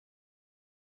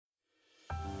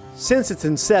Since its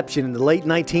inception in the late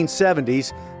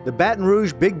 1970s, the Baton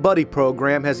Rouge Big Buddy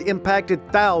program has impacted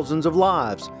thousands of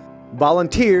lives.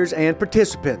 Volunteers and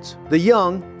participants, the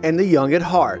young and the young at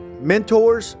heart,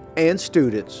 mentors and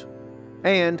students,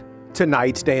 and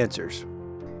tonight's dancers.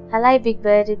 I like Big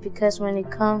Buddy because when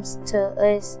it comes to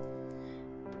us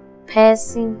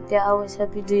passing, they always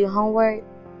help you do your homework.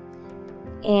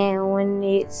 And when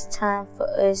it's time for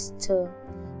us to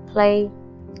play,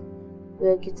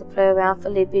 we'll get to play around for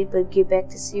a little bit, but get back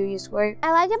to serious work.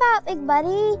 I like about Big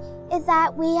Buddy is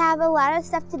that we have a lot of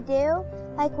stuff to do.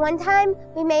 Like one time,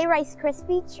 we made Rice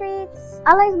Krispie treats.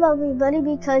 I like about Big Buddy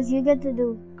because you get to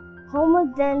do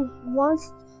homework, then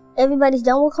once everybody's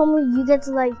done with homework, you get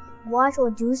to watch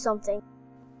or do something.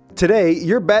 Today,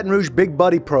 your Baton Rouge Big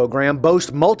Buddy program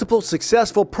boasts multiple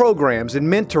successful programs in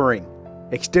mentoring,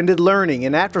 extended learning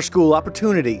and after-school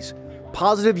opportunities,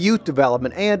 positive youth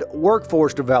development, and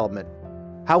workforce development.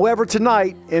 However,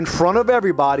 tonight, in front of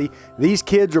everybody, these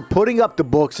kids are putting up the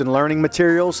books and learning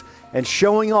materials and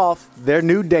showing off their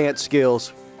new dance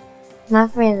skills. My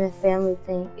friends and family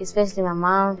think, especially my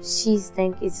mom, she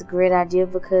thinks it's a great idea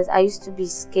because I used to be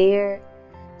scared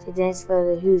to dance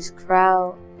for the huge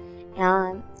crowd.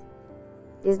 And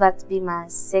it's about to be my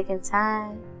second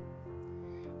time.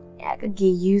 I could get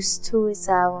used to it,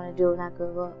 so I want to do it when I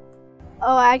grow up.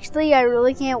 Oh, actually, I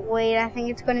really can't wait. I think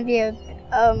it's going to be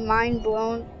a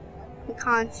mind-blown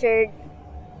concert.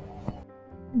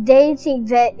 They think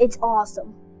that it's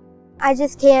awesome. I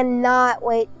just cannot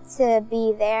wait to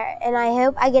be there, and I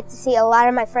hope I get to see a lot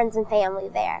of my friends and family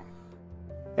there.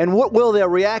 And what will their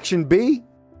reaction be?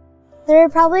 They're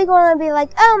probably going to be like,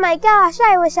 oh my gosh,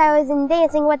 I wish I was in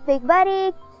Dancing with Big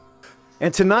Buddy.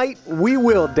 And tonight, we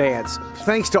will dance,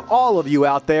 thanks to all of you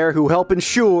out there who help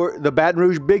ensure the Baton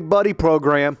Rouge Big Buddy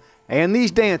program and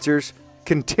these dancers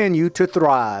continue to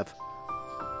thrive.